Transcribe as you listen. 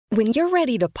When you're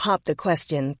ready to pop the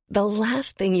question, the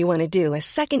last thing you want to do is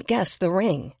second-guess the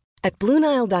ring. At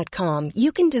BlueNile.com,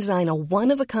 you can design a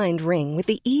one-of-a-kind ring with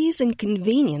the ease and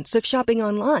convenience of shopping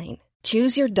online.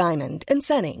 Choose your diamond and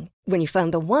setting. When you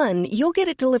find the one, you'll get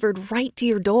it delivered right to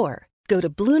your door. Go to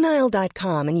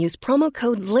BlueNile.com and use promo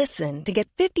code LISTEN to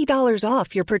get $50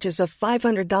 off your purchase of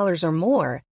 $500 or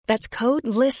more. That's code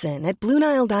LISTEN at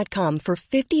BlueNile.com for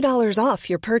 $50 off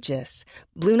your purchase.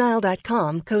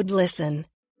 BlueNile.com, code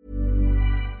LISTEN.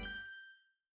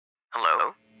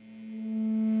 Hello?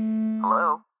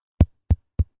 Hello?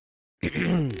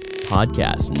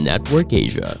 Podcast Network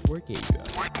Asia.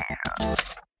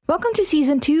 Welcome to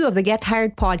Season 2 of the Get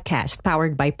Hired podcast,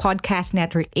 powered by Podcast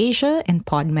Network Asia and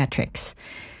Podmetrics.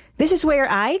 This is where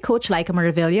I, Coach Laika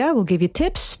Maravilla, will give you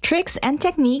tips, tricks, and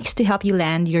techniques to help you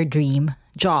land your dream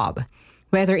job.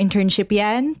 Whether internship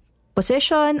yan,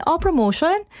 position, or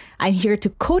promotion, I'm here to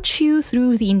coach you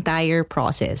through the entire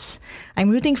process. I'm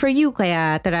rooting for you,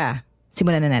 kaya tara,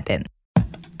 simulan na natin.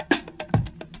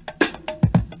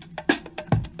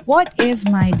 What if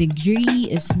my degree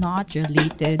is not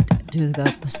related to the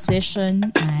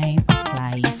position I'm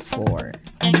applying for?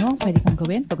 Ano pwede kong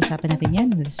gawin? Pag-usapan natin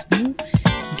yan in this new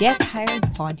Get Hired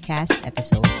podcast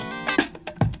episode.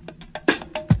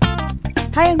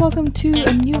 Hi and welcome to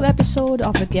a new episode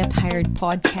of the Get Hired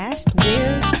podcast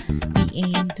where we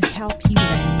aim to help you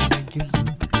land your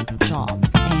dream job.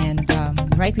 And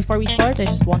right before we start, I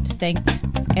just want to thank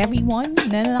everyone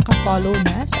na naka-follow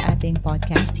na sa ating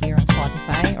podcast here on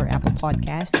Spotify or Apple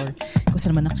Podcast or kung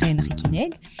saan naman kayo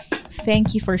nakikinig.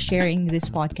 Thank you for sharing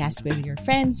this podcast with your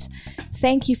friends.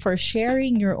 Thank you for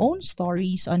sharing your own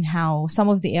stories on how some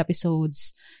of the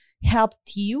episodes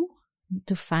helped you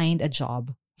to find a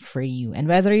job for you.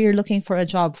 And whether you're looking for a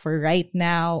job for right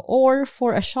now or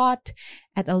for a shot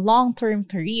at a long-term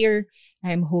career,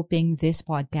 I'm hoping this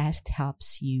podcast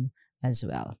helps you as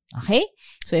well. Okay?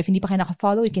 So if hindi pa kayo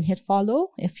naka-follow, you can hit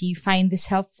follow. If you find this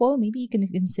helpful, maybe you can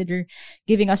consider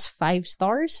giving us 5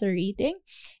 stars or rating.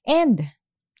 And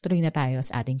tuloy na tayo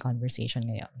sa ating conversation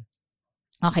ngayon.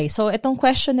 Okay, so itong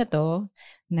question na to,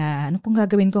 na ano pong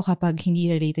gagawin ko kapag hindi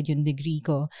related yung degree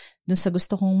ko dun sa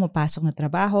gusto kong mapasok na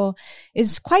trabaho,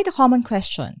 is quite a common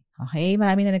question. Okay,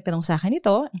 marami na nagtanong sa akin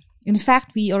ito. In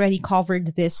fact, we already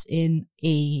covered this in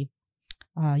a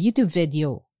YouTube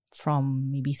video from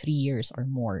maybe 3 years or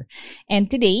more. And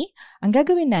today, ang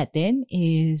gagawin natin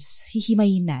is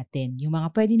hihimayin natin yung mga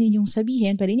pwede ninyong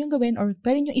sabihin, pwede ninyong gawin, or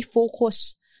pwede ninyong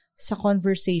i-focus sa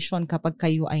conversation kapag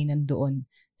kayo ay nandoon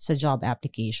sa job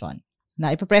application.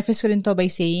 Na ipapreface ko rin to by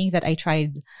saying that I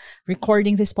tried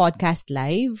recording this podcast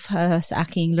live sa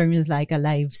aking Learn with Laika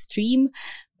live stream.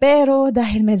 Pero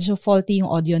dahil medyo faulty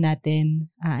yung audio natin,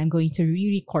 I'm going to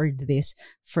re-record this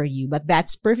for you. But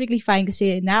that's perfectly fine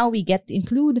kasi now we get to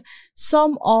include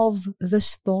some of the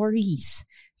stories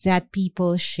that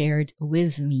people shared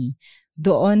with me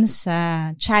doon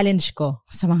sa challenge ko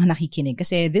sa mga nakikinig.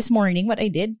 Kasi this morning, what I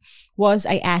did was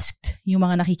I asked yung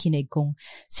mga nakikinig kung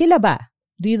sila ba,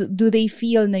 do they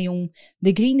feel na yung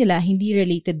degree nila hindi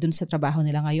related dun sa trabaho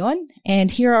nila ngayon? And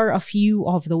here are a few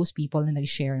of those people na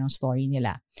nag-share ng story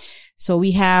nila. So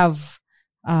we have,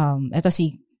 ito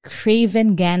si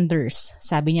Craven Ganders.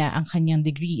 Sabi niya, ang kanyang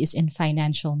degree is in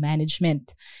financial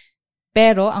management.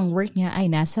 Pero ang work niya ay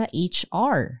nasa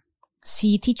HR.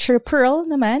 Si Teacher Pearl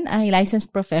naman ay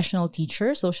licensed professional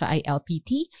teacher. So siya ay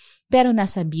LPT. Pero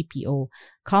nasa BPO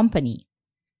company.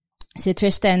 Si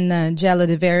Tristan Jello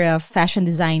de Vera, fashion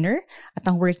designer, at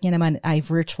ang work niya naman ay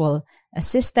virtual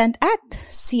assistant. At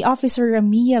si Officer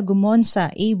Ramia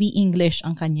Gumonsa, AB English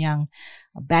ang kanyang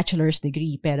bachelor's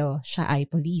degree, pero siya ay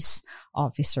police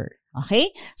officer.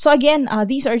 Okay? So again,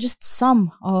 these are just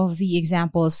some of the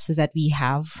examples that we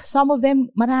have. Some of them,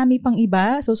 marami pang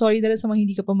iba. So sorry dahil sa mga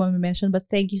hindi ko pa ma-mention,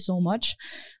 but thank you so much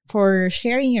for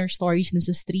sharing your stories in this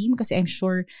stream kasi I'm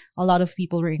sure a lot of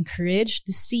people were encouraged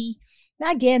to see na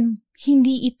again,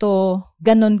 hindi ito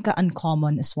ganun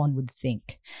ka-uncommon as one would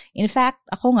think. In fact,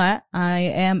 ako nga, I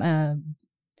am a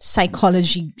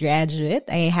psychology graduate.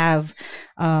 I have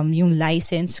yung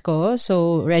license ko,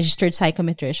 so registered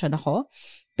psychometrician ako.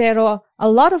 Pero a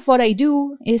lot of what I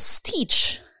do is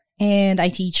teach. And I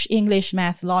teach English,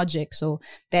 math, logic. So,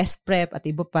 test prep at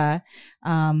iba pa.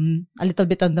 A little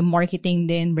bit on the marketing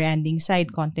din, branding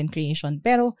side, content creation.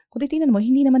 Pero, kung titignan mo,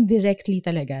 hindi naman directly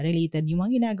talaga related yung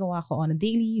mga ginagawa ko on a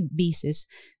daily basis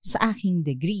sa aking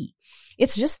degree.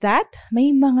 It's just that may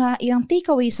mga ilang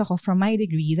takeaways ako from my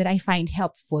degree that I find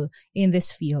helpful in this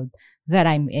field that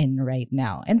I'm in right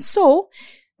now. And so,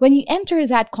 when you enter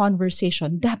that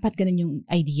conversation, dapat ganun yung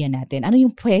idea natin. Ano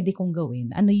yung pwede kong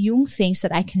gawin? Ano yung things that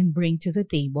I can bring to the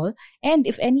table? And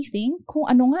if anything, kung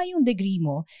ano nga yung degree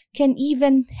mo can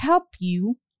even help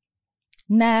you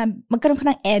na magkaroon ka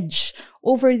ng edge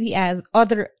over the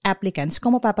other applicants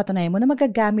kung mapapatunayan mo na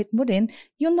magagamit mo rin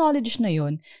yung knowledge na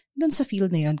yun dun sa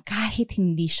field na yun kahit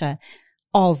hindi siya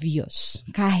obvious,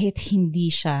 kahit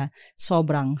hindi siya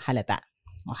sobrang halata.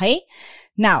 Okay?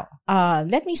 Now,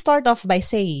 let me start off by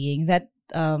saying that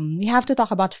we have to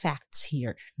talk about facts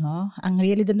here. No? Ang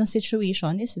realidad ng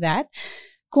situation is that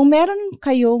kung meron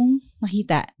kayong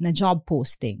nakita na job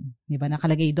posting, di ba,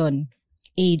 nakalagay doon,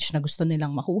 age na gusto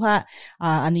nilang makuha,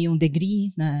 ano yung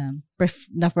degree na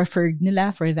preferred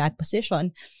nila for that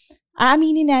position,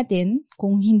 aaminin natin,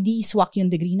 kung hindi swak yung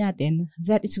degree natin,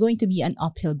 that it's going to be an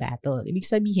uphill battle. Ibig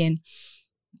sabihin,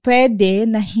 pwede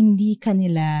na hindi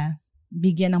kanila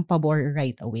bigyan ng pabor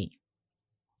right away.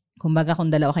 Kumbaga,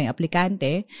 kung dalawa kayong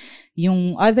aplikante,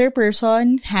 yung other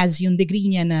person has yung degree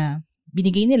niya na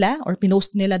binigay nila or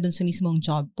pinost nila dun sa mismong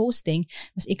job posting,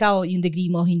 tapos ikaw, yung degree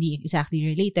mo hindi exactly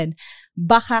related,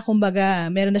 baka,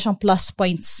 kumbaga, meron na siyang plus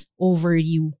points over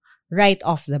you right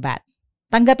off the bat.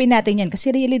 Tanggapin natin yan kasi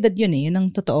realidad yun yun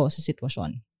ang totoo sa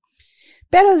sitwasyon.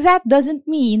 Pero that doesn't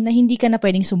mean na hindi ka na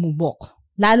pwedeng sumubok.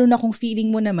 Lalo na kung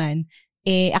feeling mo naman,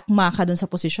 akma ka dun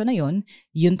sa posisyon na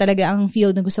yun talaga ang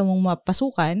field na gusto mong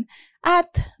mapasukan,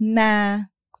 at na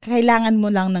kailangan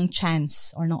mo lang ng chance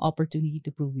or ng opportunity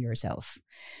to prove yourself.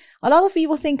 A lot of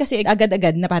people think kasi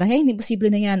agad-agad na parang, hindi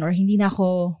posible na yan or hindi na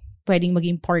ako pwedeng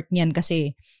maging part niyan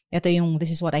kasi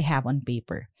this is what I have on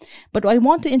paper. But I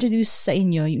want to introduce sa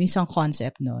inyo yung isang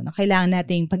concept na kailangan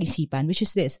nating pag-isipan, which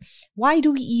is this. Why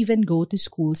do we even go to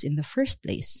schools in the first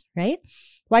place, right?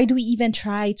 Why do we even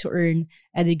try to earn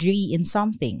a degree in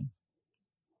something?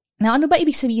 Now, ano ba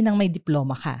ibig sabihin ng may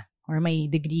diploma ka or may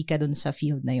degree ka dun sa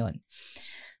field na yon?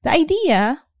 The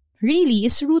idea really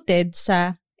is rooted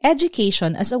sa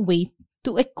education as a way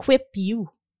to equip you,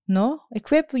 no?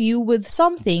 Equip you with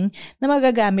something na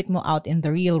magagamit mo out in the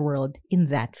real world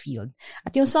in that field.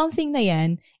 At yung something na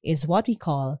yan is what we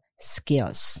call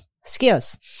skills.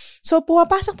 Skills. So,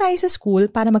 pumapasok tayo sa school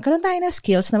para magkaroon tayo ng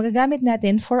skills na magagamit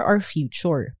natin for our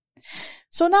future.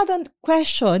 So, now the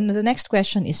next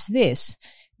question is this.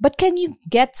 But can you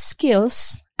get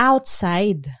skills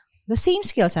outside? The same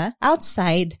skills,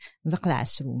 outside the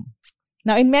classroom.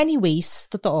 Now, in many ways,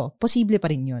 totoo, posible pa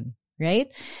rin yun,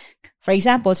 right? For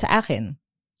example, sa akin,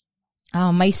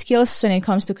 my skills when it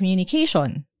comes to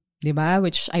communication, diba?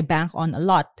 Which I bank on a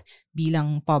lot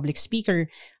bilang public speaker,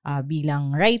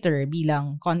 bilang writer,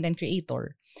 bilang content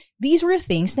creator. These were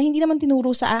things na hindi naman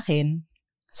tinuro sa akin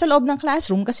sa loob ng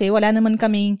classroom kasi wala naman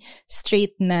kaming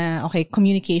straight na,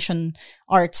 communication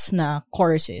arts na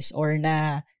courses or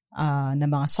na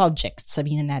mga subjects,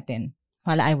 sabihin na natin,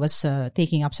 while I was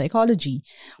taking up psychology.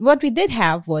 What we did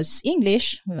have was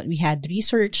English, we had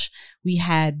research, we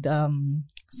had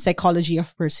psychology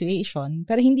of persuasion,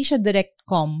 pero hindi siya direct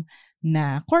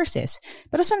na courses.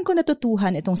 Pero saan ko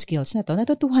natutuhan itong skills na to?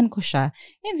 Natutuhan ko siya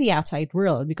in the outside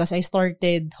world because I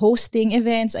started hosting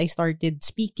events, I started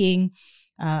speaking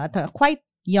at a quite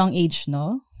young age,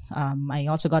 no? I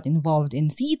also got involved in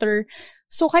theater.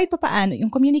 So kahit papaano, yung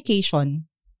communication,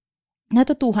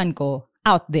 natutuhan ko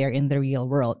out there in the real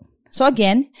world. So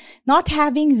again, not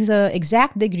having the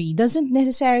exact degree doesn't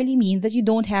necessarily mean that you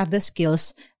don't have the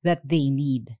skills that they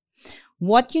need.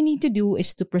 What you need to do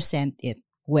is to present it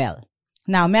well.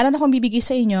 Now, meron akong bibigay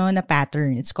sa inyo na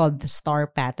pattern. It's called the STAR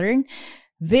pattern.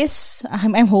 This,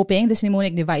 I'm hoping, this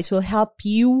mnemonic device will help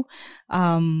you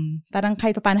parang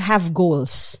kahit paano have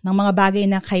goals ng mga bagay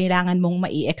na kailangan mong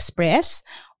mai-express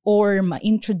or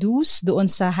ma-introduce doon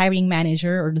sa hiring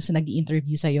manager or doon sa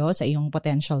nag-i-interview sa'yo, sa iyong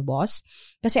potential boss.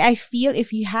 Kasi I feel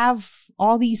if you have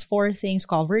all these 4 things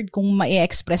covered, kung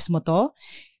ma-express mo to,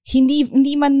 hindi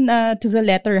man to the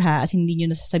letter as hindi nyo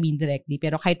nasasabihin directly,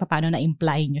 pero kahit paano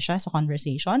na-imply nyo siya sa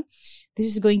conversation, this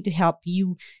is going to help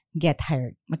you get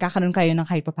hired. Magkakaroon kayo ng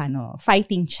kahit paano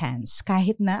fighting chance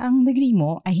kahit na ang degree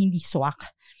mo ay hindi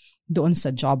swak doon sa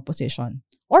job position.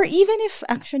 Or even if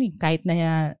actually kahit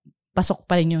na pasok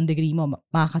pa rin yung degree mo,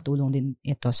 makakatulong din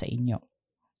ito sa inyo.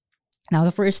 Now,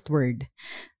 the first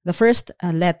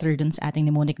letter dun sa ating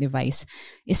mnemonic device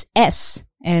is S.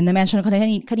 And na-mention ko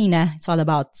kanina, it's all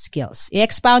about skills.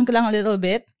 I-expound ko lang a little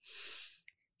bit.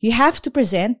 You have to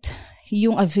present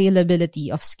yung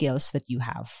availability of skills that you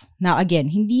have. Now,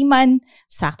 again, hindi man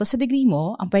sakto sa degree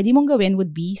mo, ang pwede mong gawin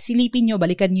would be, silipin nyo,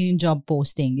 balikan nyo yung job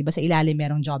posting. Di ba sa ilalim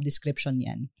merong job description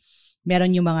yan.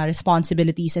 Meron yung mga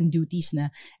responsibilities and duties na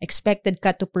expected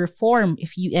ka to perform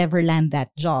if you ever land that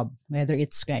job. Whether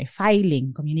it's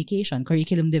filing, communication,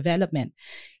 curriculum development.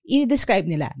 I-describe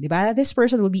nila, di ba? This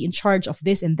person will be in charge of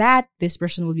this and that. This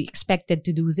person will be expected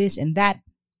to do this and that.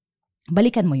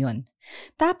 Balikan mo yun.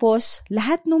 Tapos,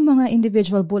 lahat ng mga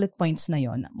individual bullet points na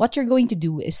yon, what you're going to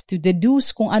do is to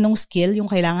deduce kung anong skill yung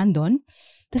kailangan doon,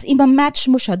 tapos iba-match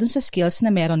mo siya dun sa skills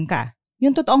na meron ka.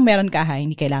 Yung totoong meron ka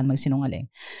hindi kailangan magsinungaling.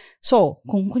 So,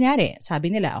 kung kunyari, sabi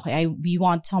nila, okay, we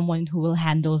want someone who will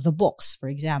handle the books, for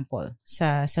example,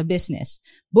 sa business.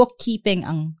 Bookkeeping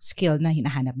ang skill na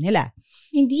hinahanap nila.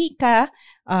 Hindi ka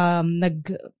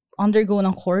nag-undergo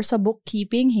ng course sa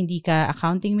bookkeeping, hindi ka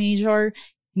accounting major,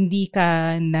 hindi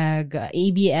ka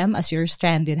nag-ABM as your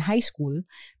strand in high school,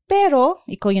 pero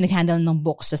ikaw yung nag-handle ng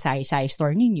books sa sari-sari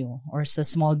store ninyo or sa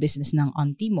small business ng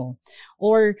auntie mo.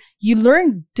 Or you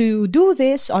learned to do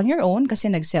this on your own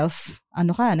kasi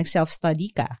nag-self-study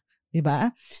ka.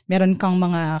 Diba? Meron kang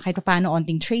mga kahit paano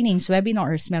onting trainings,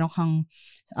 webinars, meron kang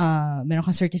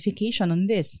certification on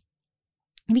this.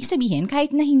 Ibig sabihin,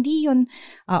 kahit na hindi yun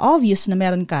obvious na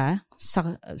meron ka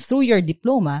through your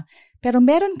diploma, pero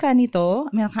meron ka nito,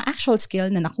 meron kang actual skill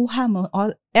na nakuha mo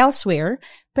elsewhere,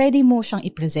 pwede mo siyang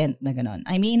i-present na ganun.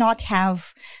 I may not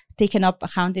have taken up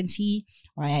accountancy,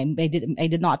 or I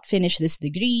did not finish this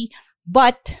degree,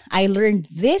 but I learned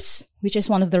this, which is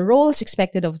one of the roles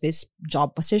expected of this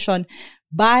job position,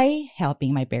 by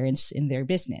helping my parents in their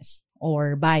business,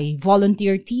 or by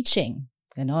volunteer teaching.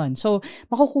 Ganon. So,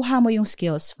 makukuha mo yung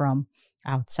skills from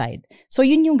outside. So,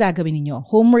 yun yung gagawin ninyo.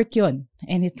 Homework yun.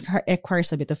 And it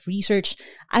requires a bit of research.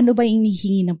 Ano ba yung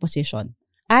hinihingi ng position?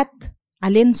 At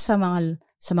alin sa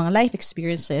mga life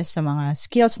experiences, sa mga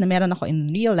skills na meron ako in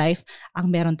real life,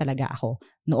 ang meron talaga ako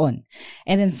noon.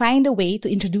 And then find a way to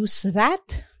introduce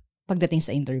that pagdating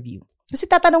sa interview. Kasi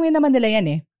tatanungin naman nila yan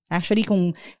eh. Actually,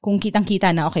 kung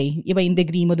kitang-kita na, okay, iba yung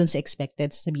degree mo dun sa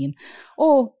expected, sabihin,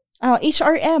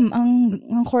 HRM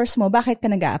ang course mo, bakit ka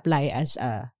nag-a-apply as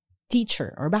a teacher?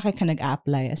 Or bakit ka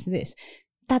nag-a-apply as this?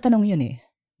 Tatanong yun eh.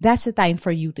 That's the time for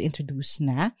you to introduce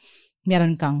na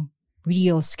meron kang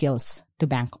real skills to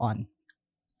bank on.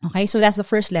 Okay, so that's the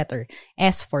first letter,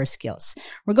 S for skills.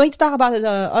 We're going to talk about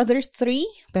the other three,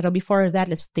 pero before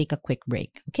that, let's take a quick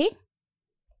break, okay?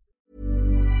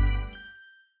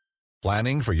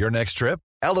 Planning for your next trip?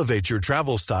 Elevate your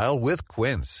travel style with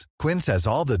Quince. Quince has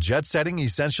all the jet-setting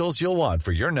essentials you'll want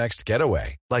for your next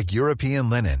getaway, like European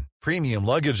linen, premium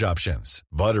luggage options,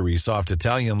 buttery soft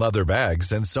Italian leather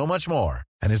bags, and so much more.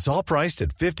 And it's all priced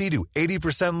at 50 to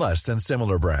 80% less than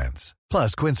similar brands.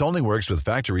 Plus, Quince only works with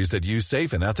factories that use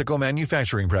safe and ethical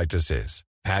manufacturing practices.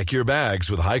 Pack your bags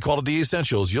with high-quality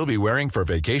essentials you'll be wearing for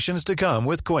vacations to come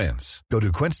with Quince. Go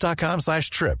to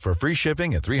quince.com/trip for free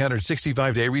shipping and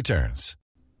 365-day returns.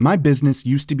 My business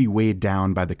used to be weighed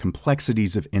down by the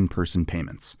complexities of in-person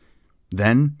payments.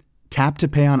 Then, Tap to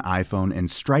Pay on iPhone and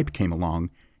Stripe came along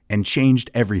and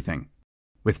changed everything.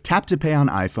 With Tap to Pay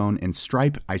on iPhone and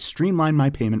Stripe, I streamlined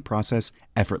my payment process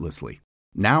effortlessly.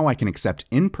 Now I can accept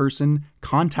in-person,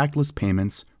 contactless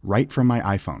payments right from my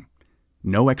iPhone.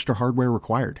 No extra hardware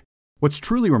required. What's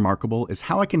truly remarkable is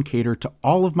how I can cater to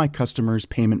all of my customers'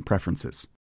 payment preferences.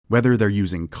 Whether they're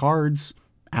using cards,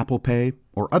 Apple Pay,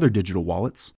 or other digital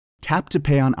wallets, Tap to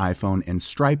Pay on iPhone and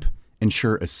Stripe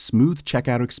ensure a smooth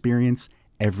checkout experience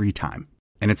every time.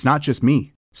 And it's not just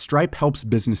me. Stripe helps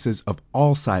businesses of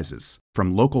all sizes,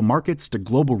 from local markets to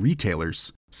global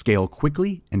retailers, scale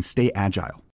quickly and stay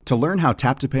agile. To learn how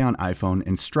Tap to Pay on iPhone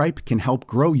and Stripe can help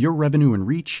grow your revenue and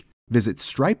reach, visit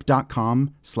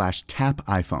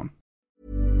stripe.com/tapiphone.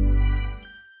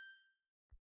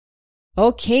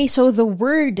 Okay, so the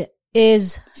word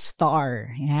is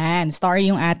star. Yan, star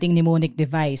yung ating mnemonic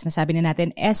device. Nasabi na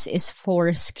natin, S is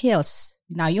for skills.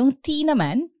 Now, yung T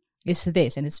naman is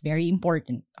this, and it's very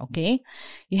important, okay?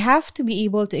 You have to be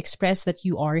able to express that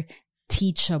you are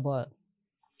teachable.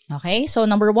 Okay, so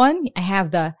number 1, I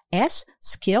have the S,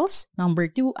 skills. Number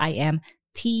 2, I am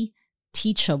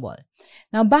teachable.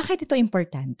 Now, bakit ito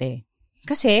importante?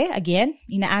 Kasi, again,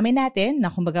 inaamin natin na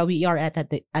kumbaga we are at a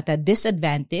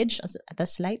disadvantage, at a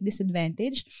slight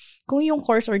disadvantage, kung yung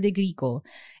course or degree ko,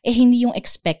 hindi yung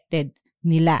expected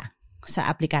nila sa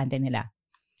aplikante nila.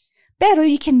 Pero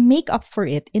you can make up for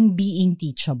it in being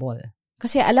teachable.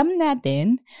 Kasi alam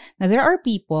natin na there are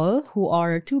people who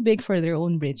are too big for their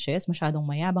own britches, masyadong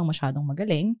mayabang, masyadong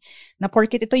magaling, na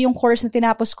porket ito yung course na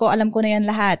tinapos ko, alam ko na yan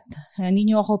lahat. Hindi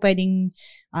nyo ako pwedeng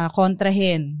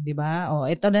kontrahin, di ba? O,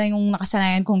 ito na yung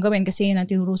nakasanayan kong gawin kasi yun ang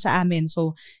tinuro sa amin.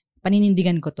 So,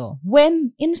 paninindigan ko to.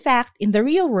 When, in fact, in the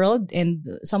real world, and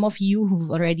some of you who've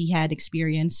already had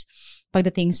experience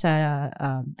pagdating sa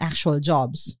actual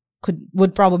jobs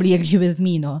would probably agree with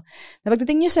me, no? Na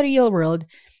pagdating nyo sa real world,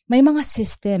 may mga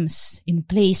systems in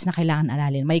place na kailangan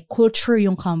aralin. May culture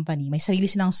yung company. May sarili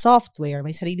silang software.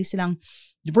 May sarili silang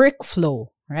workflow,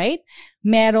 right?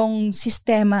 Merong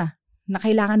sistema na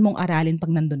kailangan mong aralin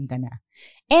pag nandun ka na.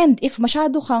 And if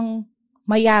masyado kang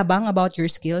mayabang about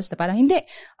your skills, na parang, hindi,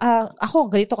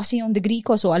 ako, ganito kasi yung degree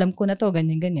ko, so alam ko na to,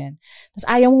 ganyan-ganyan. Tapos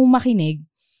ayaw mo makinig,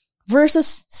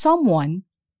 versus someone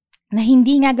na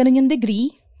hindi nga ganun yung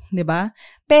degree, di ba?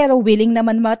 Pero willing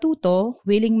naman matuto,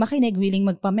 willing makinig, willing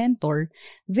magpa-mentor,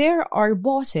 there are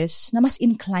bosses na mas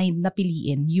inclined na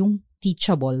piliin yung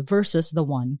teachable versus the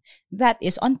one that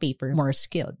is on paper more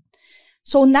skilled.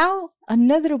 So now,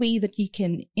 another way that you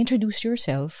can introduce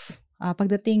yourself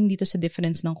pagdating dito sa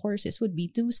difference ng courses would be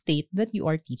to state that you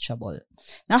are teachable.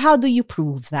 Now, how do you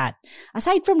prove that?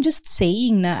 Aside from just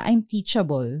saying na I'm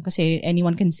teachable, kasi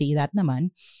anyone can say that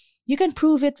naman, you can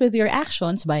prove it with your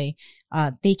actions by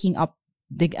taking up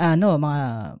mga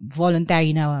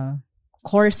voluntary na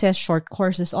courses, short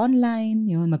courses online,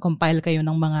 yun, mag-compile kayo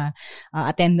ng mga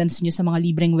attendance nyo sa mga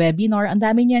libreng webinar. Ang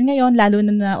dami niyan ngayon, lalo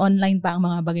na online pa ang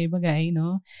mga bagay-bagay,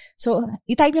 no? So,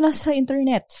 i-type nyo lang sa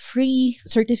internet, free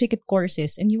certificate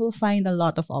courses, and you will find a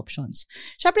lot of options.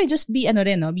 Syempre, just be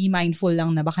mindful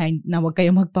lang na baka na wag kayo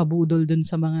magpabudol dun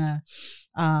sa mga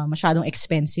masyadong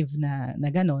expensive na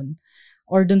ganon.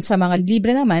 Or dun sa mga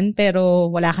libre naman,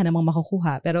 pero wala ka namang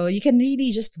makukuha. Pero you can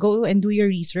really just go and do your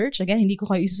research. Again, hindi ko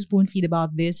kayo spoon-feed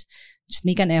about this. Just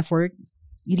make an effort.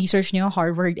 I-research nyo,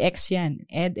 Harvard X yan,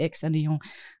 edX, ano yung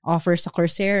offer sa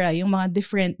Coursera, yung mga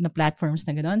different na platforms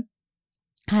na gano'n.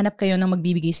 Hanap kayo ng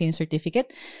magbibigay sa yung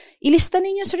certificate. Ilista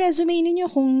ninyo sa resume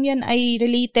ninyo kung yan ay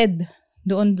related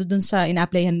doon sa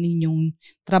ina-applyan ninyong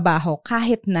trabaho,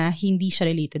 kahit na hindi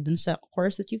siya related doon sa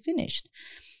course that you finished.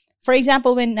 For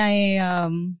example, when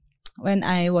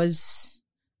I was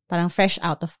parang fresh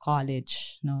out of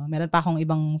college, no, meron pa akong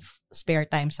ibang spare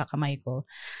time sa kamay ko.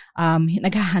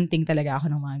 Naghahunting talaga ako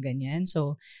ng mga ganyan.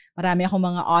 So, marami akong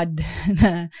mga odd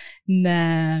na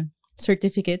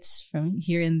certificates from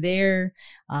here and there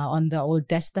on the Old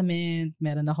Testament.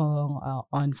 Meron akong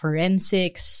on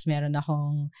forensics. Meron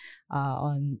akong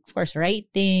on, of course,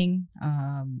 writing,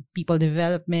 people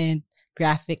development,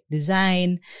 graphic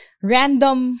design,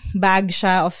 random bag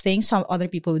siya of things some other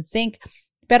people would think.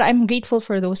 Pero I'm grateful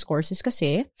for those courses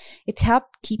kasi it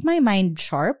helped keep my mind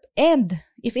sharp, and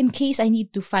if in case I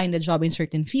need to find a job in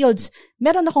certain fields,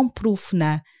 meron akong proof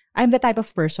na I'm the type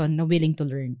of person na willing to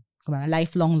learn.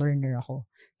 Lifelong learner ako.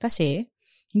 Kasi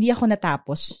hindi ako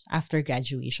natapos after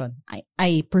graduation.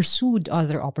 I pursued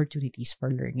other opportunities for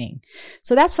learning.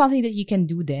 So that's something that you can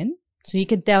do then. So you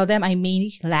can tell them I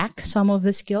may lack some of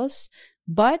the skills,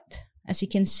 but as you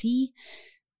can see,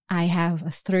 I have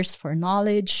a thirst for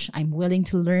knowledge. I'm willing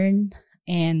to learn.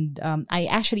 And I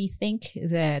actually think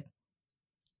that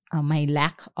my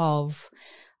lack of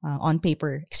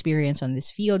on-paper experience on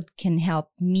this field can help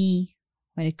me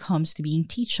when it comes to being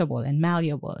teachable and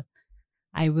malleable.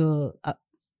 I will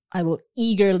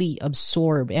eagerly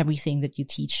absorb everything that you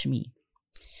teach me.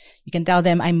 You can tell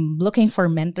them I'm looking for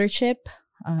mentorship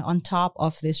on top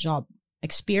of this job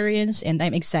experience, and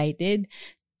I'm excited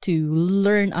to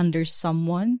learn under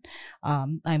someone.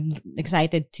 I'm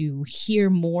excited to hear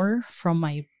more from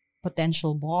my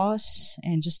potential boss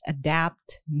and just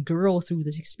adapt and grow through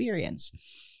this experience.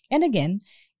 And again,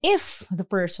 if the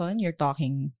person you're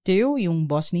talking to, yung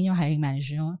boss ninyo, hiring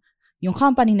manager nyo, yung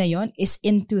company na yon is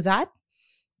into that,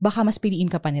 baka mas piliin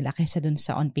ka pa nila kaysa dun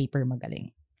sa on paper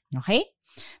magaling. Okay?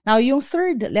 Now, yung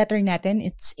third letter natin,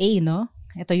 it's A, no?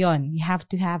 Ito yon. You have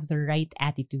to have the right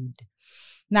attitude.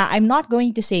 Now, I'm not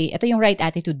going to say, ito yung right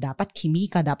attitude, dapat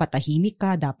kimi ka, dapat tahimik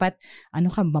ka, dapat,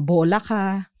 mabola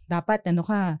ka, dapat,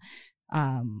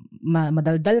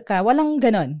 madaldal ka. Walang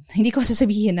ganon. Hindi ko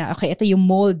sasabihin na, okay, ito yung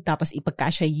mold, tapos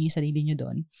ipagkasya niyo yung sarili niyo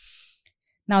doon.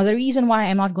 Now, the reason why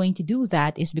I'm not going to do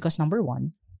that is because, number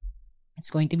one,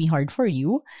 it's going to be hard for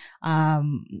you.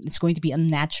 It's going to be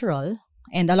unnatural.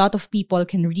 And a lot of people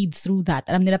can read through that.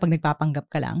 Alam nila pag nagpapanggap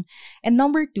ka lang. And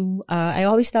number two, I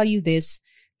always tell you this,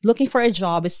 looking for a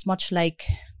job is much like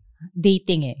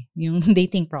dating yung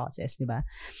dating process, di ba?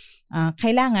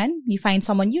 Kailangan, you find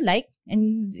someone you like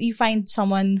and you find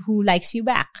someone who likes you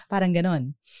back. Parang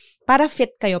ganon. Para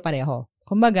fit kayo pareho.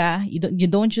 Kumbaga, you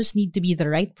don't just need to be the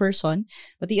right person,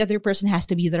 but the other person has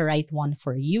to be the right one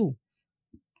for you.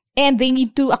 And they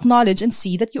need to acknowledge and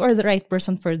see that you are the right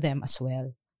person for them as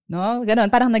well. No? Ganon.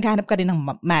 Parang naghahanap ka rin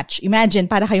ng match. Imagine,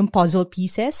 para kayong puzzle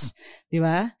pieces. Di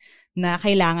ba? na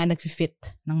kailangan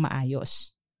nag-fit ng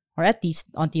maayos. Or at least,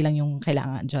 onti lang yung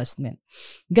kailangan adjustment.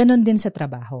 Ganon din sa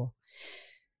trabaho.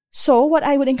 So, what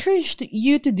I would encourage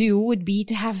you to do would be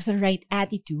to have the right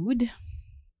attitude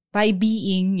by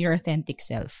being your authentic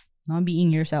self. No?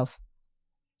 Being yourself.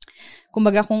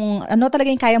 Kumbaga, kung ano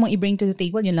talaga yung kaya mong i-bring to the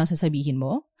table, yun lang sasabihin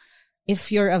mo.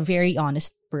 If you're a very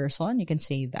honest person, you can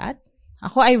say that.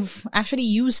 Ako, I've actually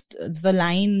used the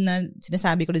line na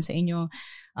sinasabi ko din sa inyo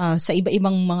sa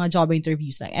iba-ibang mga job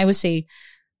interviews. Like, I would say,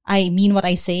 I mean what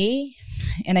I say,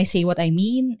 and I say what I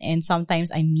mean, and sometimes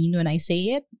I mean when I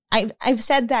say it. I've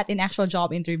said that in actual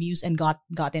job interviews and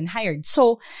gotten hired.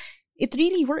 So, it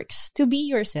really works to be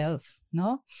yourself,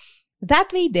 no?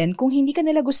 That way din, kung hindi ka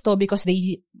nila gusto because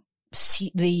they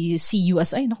see you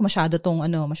as, ay, naku, masyado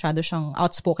siyang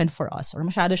outspoken for us, or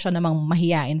masyado siya namang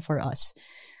mahiyain for us.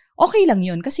 Okay lang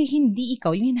yun, kasi hindi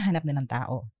ikaw yung hinahanap nilang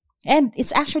tao. And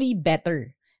it's actually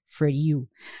better for you.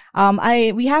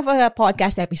 We have a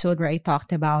podcast episode where I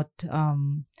talked about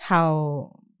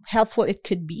how helpful it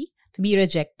could be to be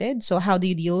rejected. So how do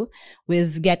you deal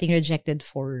with getting rejected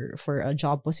for a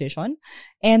job position?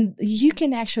 And you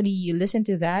can actually listen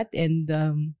to that and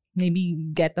maybe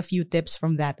get a few tips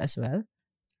from that as well.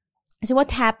 So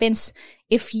what happens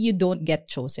if you don't get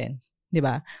chosen?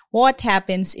 Diba? What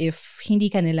happens if hindi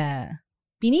ka nila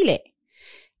pinili?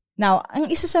 Now,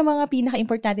 ang isa sa mga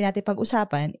pinaka-importante natin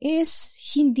pag-usapan is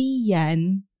hindi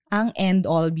yan ang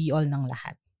end-all, be-all ng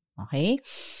lahat. Okay?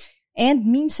 And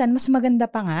minsan, mas maganda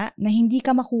pa nga na hindi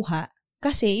ka makuha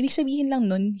kasi ibig sabihin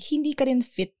lang nun, hindi ka rin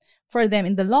fit for them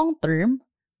in the long term,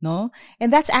 no?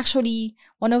 And that's actually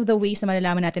one of the ways na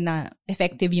malalaman natin na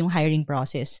effective yung hiring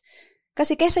process.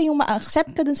 Kasi kesa yung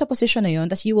ma-accept ka dun sa position na yun,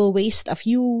 tas you will waste a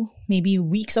few, maybe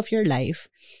weeks of your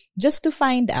life just to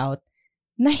find out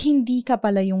na hindi ka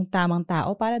pala yung tamang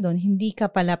tao para doon, hindi ka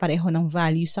pala pareho ng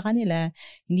value sa kanila,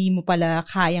 hindi mo pala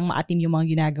kayang maatim yung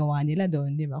mga ginagawa nila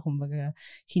doon, di ba? Kumbaga,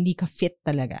 hindi ka fit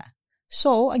talaga.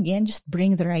 So, again, just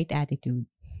bring the right attitude.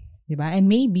 Di ba? And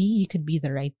maybe you could be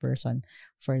the right person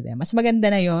for them. Mas maganda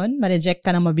na yon, ma-reject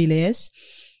ka ng mabilis,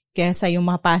 kesa yung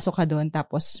mapasok ka doon,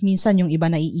 tapos minsan yung iba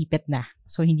naiipit na.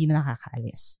 So, hindi na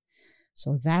nakakaalis.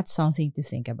 So, that's something to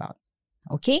think about.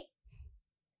 Okay?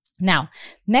 Now,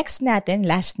 last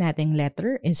nating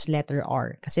letter is letter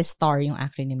R. Kasi STAR yung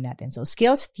acronym natin. So,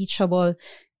 skills, teachable,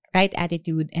 right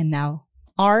attitude, and now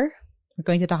R, we're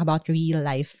going to talk about real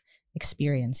life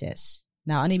experiences.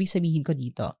 Now, ano ibig sabihin ko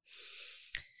dito?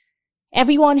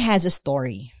 Everyone has a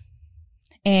story.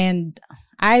 And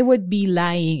I would be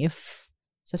lying if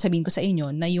sasabihin ko sa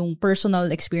inyo na yung personal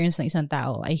experience ng isang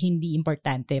tao ay hindi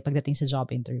importante pagdating sa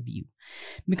job interview.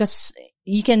 Because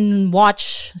you can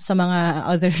watch sa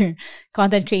mga other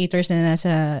content creators na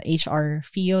nasa HR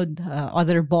field,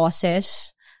 other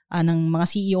bosses, ng mga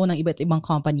CEO ng iba't ibang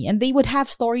company, and they would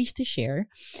have stories to share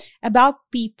about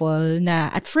people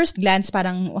na at first glance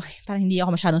parang hindi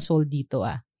ako masyadong sold dito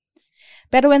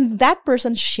Pero when that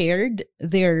person shared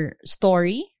their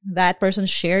story, that person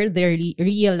shared their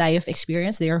real life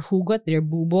experience, their hugot, their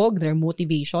bubog, their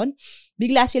motivation,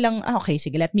 bigla silang, okay,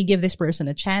 sige, let me give this person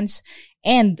a chance.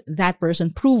 And that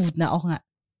person proved na, nga,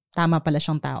 tama pala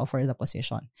siyang tao for the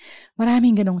position.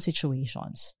 Maraming ganong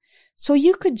situations. So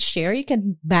you can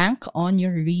bank on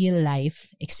your real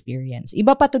life experience.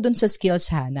 Iba pa to dun sa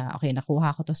skills na, okay,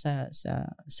 nakuha ko to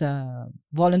sa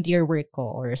volunteer work ko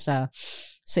or sa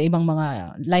ibang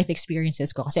mga life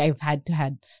experiences ko kasi I've had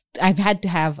to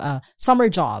have a summer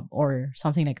job or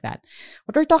something like that.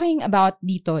 What we're talking about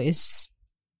dito is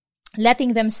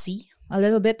letting them see a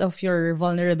little bit of your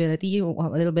vulnerability, a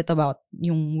little bit about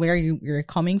yung where you're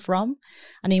coming from,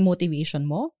 ano yung motivation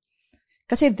mo.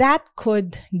 Kasi that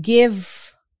could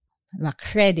give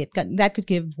credit, that could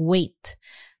give weight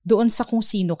doon sa kung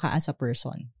sino ka as a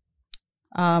person.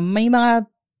 May mga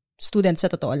students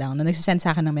sa totoo lang na nagsisend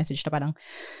sa akin ng message na parang,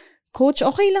 Coach,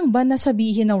 okay lang ba na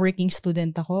sabihin na working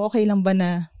student ako? Okay lang ba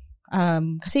na,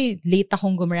 kasi late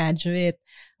akong gumraduate.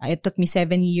 It took me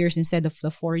 7 years instead of the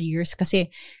 4 years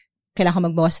kasi kailangan ko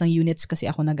magbawas ng units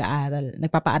kasi ako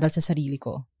nagpapaaral sa sarili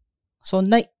ko. So,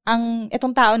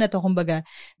 itong tao na to, kumbaga,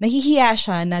 nahihiya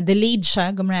siya na delayed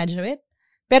siya gumraduate.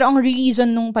 Pero ang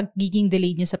reason nung pagiging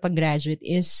delayed niya sa pag-graduate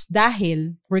is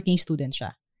dahil working student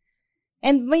siya.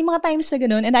 And may mga times na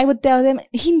ganun, and I would tell them,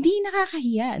 hindi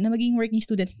nakakahiya na maging working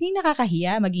student. Hindi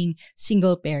nakakahiya maging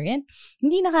single parent.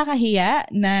 Hindi nakakahiya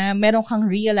na meron kang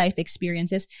real life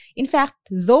experiences. In fact,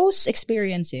 those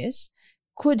experiences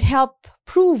could help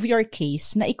prove your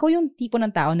case na ikaw yung tipo ng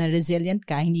tao na resilient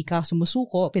ka, hindi ka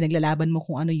sumusuko, pinaglalaban mo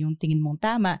kung ano yung tingin mong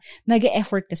tama,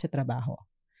 nag-e-effort ka sa trabaho.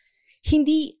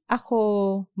 Hindi ako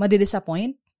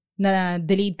madidisappoint na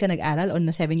delayed ka nag-aral or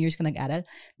na 7 years ka nag-aral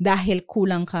dahil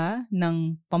kulang ka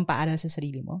ng pampaaral sa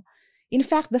sarili mo. In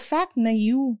fact, the fact na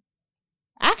you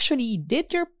actually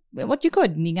did what you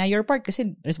could, hindi nga your part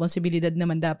kasi responsibilidad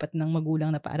naman dapat ng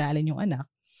magulang na paaralin yung anak.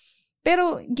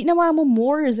 Pero ginawa mo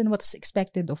more than what's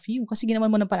expected of you kasi ginawa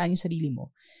mo ng paraan yung sarili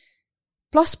mo.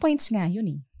 Plus points nga yun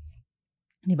eh.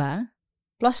 Diba?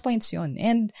 Plus points yun.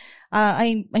 And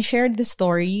I shared the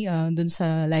story dun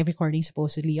sa live recording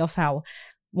supposedly of how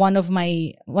one of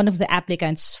the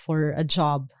applicants for a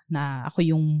job na ako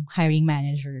yung hiring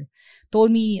manager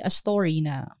told me a story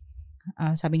na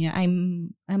sabi niya,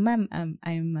 I'm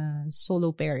a solo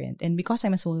parent, and because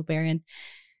I'm a solo parent,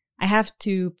 I have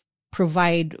to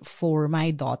provide for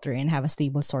my daughter and have a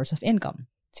stable source of income.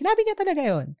 Sinabi niya talaga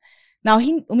yun. Now,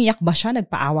 umiyak ba siya?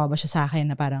 Nagpaawa ba siya sa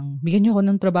akin na parang, bigyan niyo ako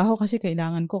ng trabaho kasi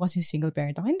kailangan ko kasi single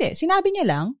parent ako? Hindi. Sinabi niya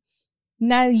lang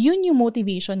na yun yung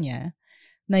motivation niya,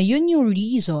 na yun yung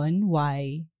reason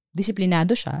why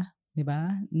disiplinado siya, di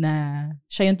ba? Na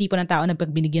siya yung tipo ng tao na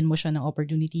pag binigyan mo siya ng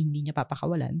opportunity, hindi niya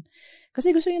papakawalan.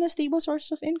 Kasi gusto niya na stable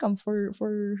source of income for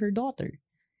her daughter.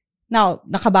 Now,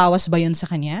 nakabawas ba yun sa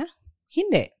kanya?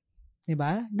 Hindi.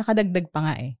 Diba? Nakadagdag pa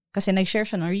nga eh. Kasi nag-share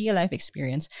siya ng real life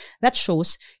experience that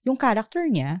shows yung character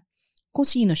niya, kung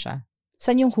sino siya,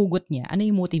 saan yung hugot niya, ano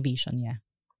yung motivation niya.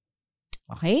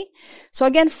 Okay? So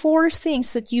again, 4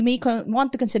 things that you may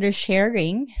want to consider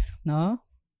sharing, no?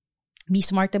 Be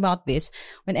smart about this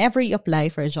whenever you apply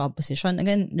for a job position.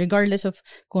 Again, regardless of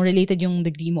kung related yung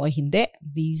degree mo o hindi,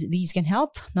 these can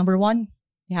help. Number 1,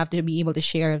 you have to be able to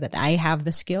share that I have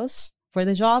the skills for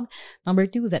the job. Number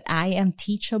 2, that I am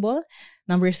teachable.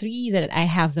 Number 3, that I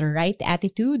have the right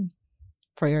attitude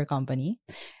for your company.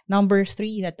 Number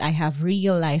 3, that I have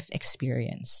real life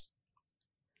experience.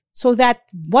 So that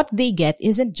what they get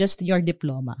isn't just your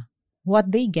diploma.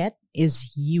 What they get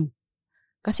is you.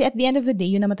 Kasi at the end of the day,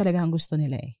 yun naman talaga ang gusto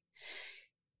nila eh.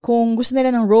 Kung gusto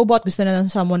nila ng robot, gusto nila ng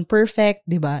someone perfect,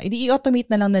 di ba? I-automate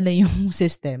na lang nila yung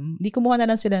system. Di kumuha na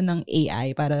lang sila ng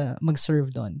AI para mag-serve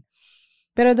doon.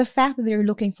 Pero the fact that they're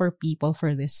looking for people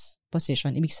for this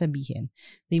position, ibig sabihin,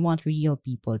 they want real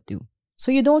people too.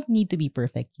 So you don't need to be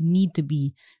perfect. You need to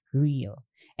be real.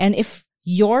 And if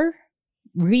your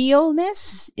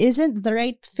realness isn't the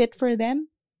right fit for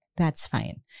them, that's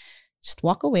fine. Just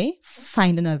walk away,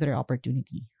 find another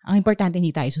opportunity. Ang importante,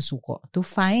 hindi tayo susuko to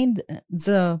find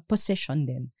the position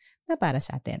din na para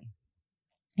sa atin.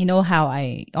 You know how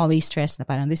I always stress na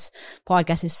parang this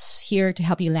podcast is here to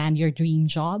help you land your dream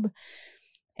job.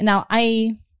 Now,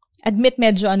 I admit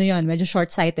medyo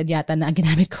short-sighted yata na ang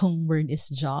ginamit kong word is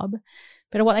job.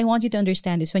 Pero what I want you to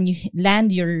understand is when you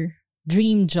land your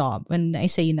dream job, when I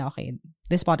say na, okay,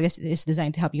 this podcast is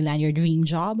designed to help you land your dream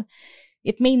job,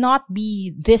 it may not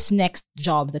be this next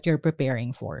job that you're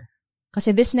preparing for.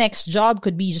 Kasi this next job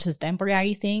could be just a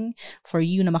temporary thing for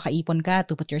you na makaipon ka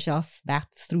to put yourself back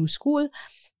through school.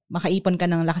 Makaipon ka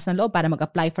ng lakas ng loob para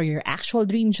mag-apply for your actual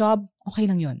dream job. Okay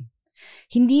lang yun.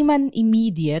 Hindi man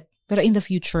immediate, pero in the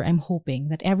future, I'm hoping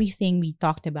that everything we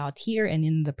talked about here and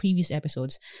in the previous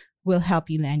episodes will help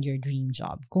you land your dream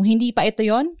job. Kung hindi pa ito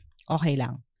yon, okay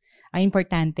lang. Ang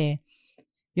importante,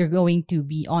 you're going to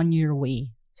be on your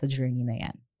way sa journey na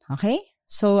yan. Okay?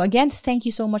 So again, thank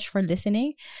you so much for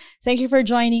listening. Thank you for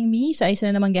joining me sa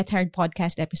isa na namang Get Hired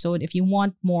podcast episode. If you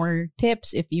want more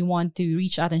tips, if you want to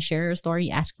reach out and share your story,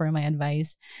 ask for my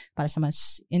advice para sa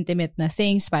mas intimate na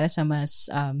things, para sa mas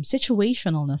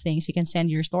situational na things, you can send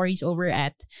your stories over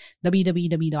at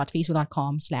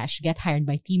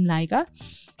www.facebook.com/gethiredbyteamlaika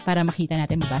para makita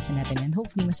natin, mabasa natin, and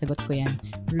hopefully masagot ko yan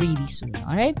really soon.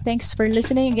 Alright? Thanks for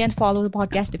listening. Again, follow the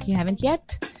podcast if you haven't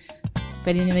yet.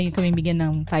 Pwede nyo na kaming bigyan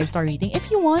ng 5-star rating if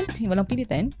you want. Walang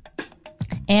pilitin.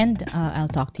 And I'll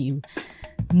talk to you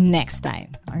next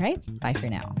time. Alright? Bye for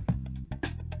now.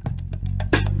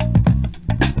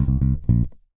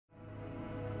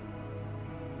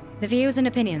 The views and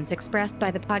opinions expressed by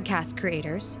the podcast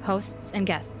creators, hosts, and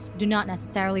guests do not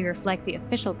necessarily reflect the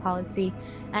official policy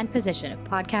and position of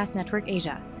Podcast Network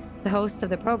Asia, the hosts of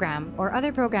the program, or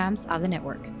other programs of the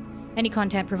network. Any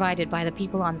content provided by the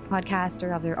people on the podcast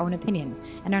are of their own opinion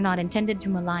and are not intended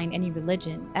to malign any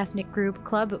religion, ethnic group,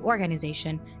 club,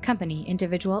 organization, company,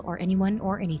 individual, or anyone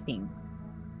or anything.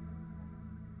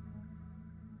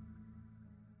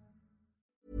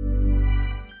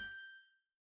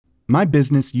 My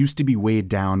business used to be weighed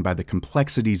down by the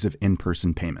complexities of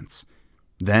in-person payments.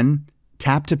 Then,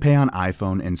 Tap to Pay on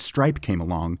iPhone and Stripe came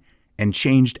along and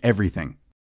changed everything.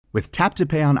 With Tap to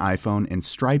Pay on iPhone and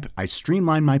Stripe, I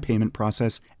streamlined my payment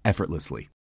process effortlessly.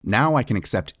 Now I can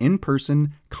accept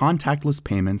in-person, contactless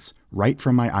payments right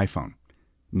from my iPhone.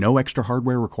 No extra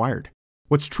hardware required.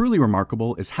 What's truly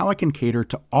remarkable is how I can cater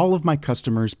to all of my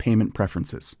customers' payment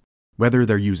preferences. Whether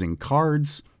they're using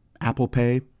cards, Apple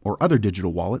Pay, or other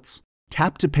digital wallets,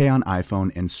 Tap to Pay on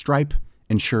iPhone and Stripe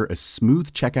ensure a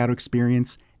smooth checkout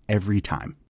experience every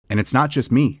time. And it's not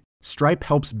just me. Stripe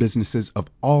helps businesses of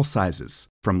all sizes,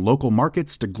 from local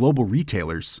markets to global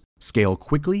retailers, scale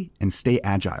quickly and stay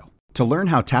agile. To learn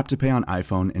how Tap to Pay on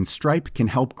iPhone and Stripe can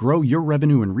help grow your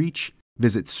revenue and reach,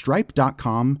 visit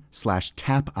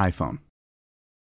stripe.com/tapiphone.